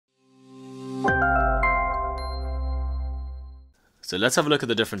So let's have a look at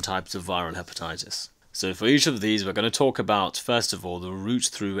the different types of viral hepatitis. So for each of these, we're going to talk about, first of all, the route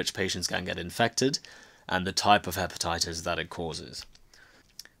through which patients can get infected and the type of hepatitis that it causes.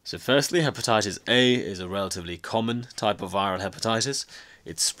 So firstly, hepatitis A is a relatively common type of viral hepatitis.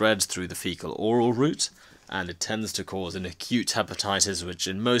 It spreads through the fecal-oral route, and it tends to cause an acute hepatitis which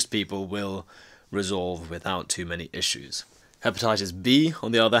in most people will resolve without too many issues. Hepatitis B,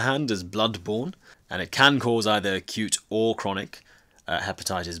 on the other hand, is blood-borne, and it can cause either acute or chronic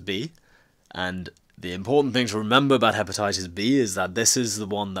hepatitis B. And the important thing to remember about hepatitis B is that this is the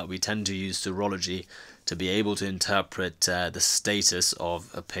one that we tend to use serology to be able to interpret the status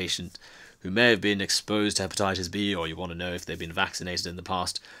of a patient who may have been exposed to hepatitis B, or you want to know if they've been vaccinated in the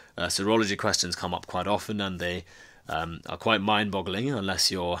past. Serology questions come up quite often, and they are quite mind-boggling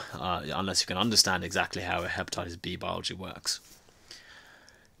unless you can understand exactly how hepatitis B biology works.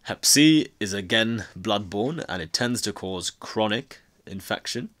 Hep C is again blood-borne, and it tends to cause chronic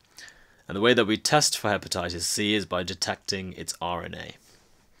infection. And the way that we test for hepatitis C is by detecting its RNA.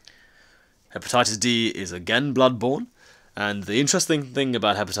 Hepatitis D is again blood-borne, and the interesting thing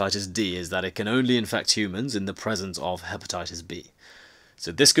about hepatitis D is that it can only infect humans in the presence of hepatitis B.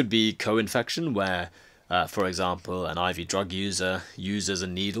 So this could be co-infection where, for example, an IV drug user uses a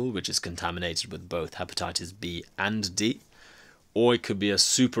needle which is contaminated with both hepatitis B and D, or it could be a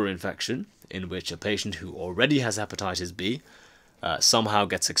super-infection in which a patient who already has hepatitis B somehow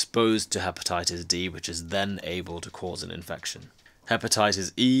gets exposed to hepatitis D, which is then able to cause an infection.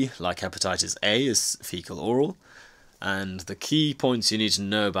 Hepatitis E, like hepatitis A, is fecal-oral, and the key points you need to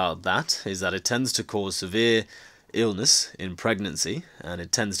know about that is that it tends to cause severe illness in pregnancy, and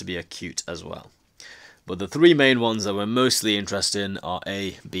it tends to be acute as well. But the three main ones that we're mostly interested in are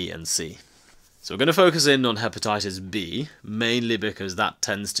A, B, and C. So we're going to focus in on hepatitis B, mainly because that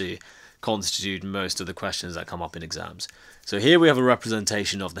tends to constitute most of the questions that come up in exams. So here we have a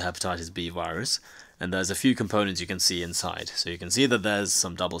representation of the hepatitis B virus, and there's a few components you can see inside. So you can see that there's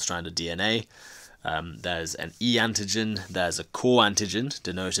some double-stranded DNA, there's an E antigen, there's a core antigen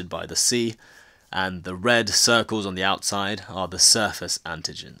denoted by the C, and the red circles on the outside are the surface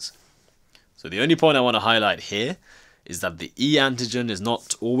antigens. So the only point I want to highlight here is that the E antigen is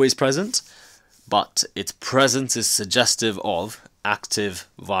not always present, but its presence is suggestive of active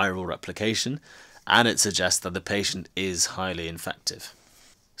viral replication, and it suggests that the patient is highly infective.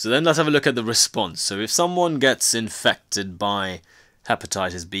 So then let's have a look at the response. So if someone gets infected by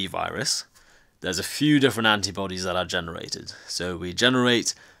hepatitis B virus, there's a few different antibodies that are generated. So we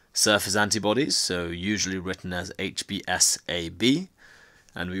generate surface antibodies, so usually written as HBsAg,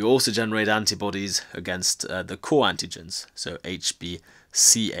 and we also generate antibodies against the core antigens, so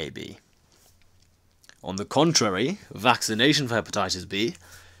HBcAg. On the contrary, vaccination for hepatitis B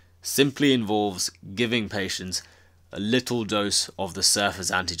simply involves giving patients a little dose of the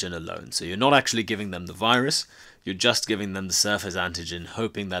surface antigen alone. So you're not actually giving them the virus, you're just giving them the surface antigen,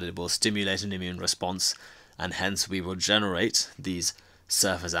 hoping that it will stimulate an immune response, and hence we will generate these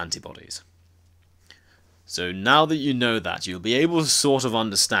surface antibodies. So now that you know that, you'll be able to sort of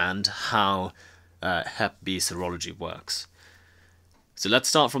understand how Hep B serology works. So let's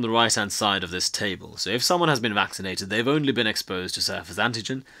start from the right-hand side of this table. So if someone has been vaccinated, they've only been exposed to surface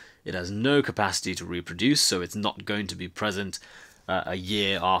antigen. It has no capacity to reproduce, so it's not going to be present a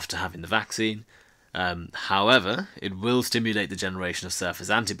year after having the vaccine. However, it will stimulate the generation of surface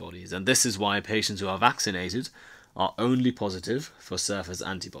antibodies, and this is why patients who are vaccinated are only positive for surface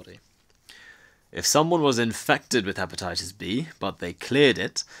antibody. If someone was infected with hepatitis B, but they cleared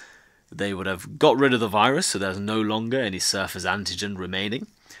it, they would have got rid of the virus, so there's no longer any surface antigen remaining.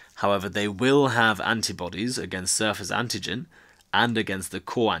 However, they will have antibodies against surface antigen and against the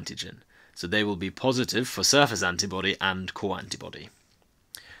core antigen. So they will be positive for surface antibody and core antibody.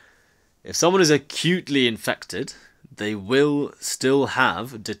 If someone is acutely infected, they will still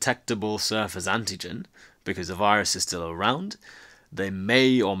have detectable surface antigen because the virus is still around. They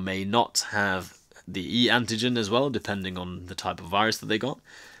may or may not have the E antigen as well, depending on the type of virus that they got.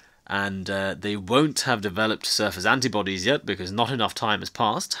 And they won't have developed surface antibodies yet because not enough time has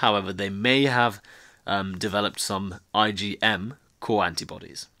passed. However, they may have developed some IgM core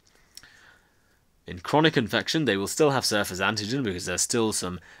antibodies. In chronic infection, they will still have surface antigen because there's still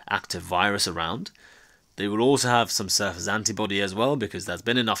some active virus around. They will also have some surface antibody as well because there's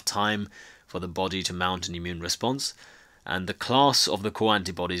been enough time for the body to mount an immune response. And the class of the core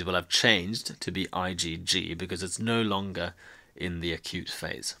antibodies will have changed to be IgG because it's no longer in the acute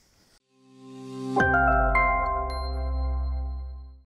phase.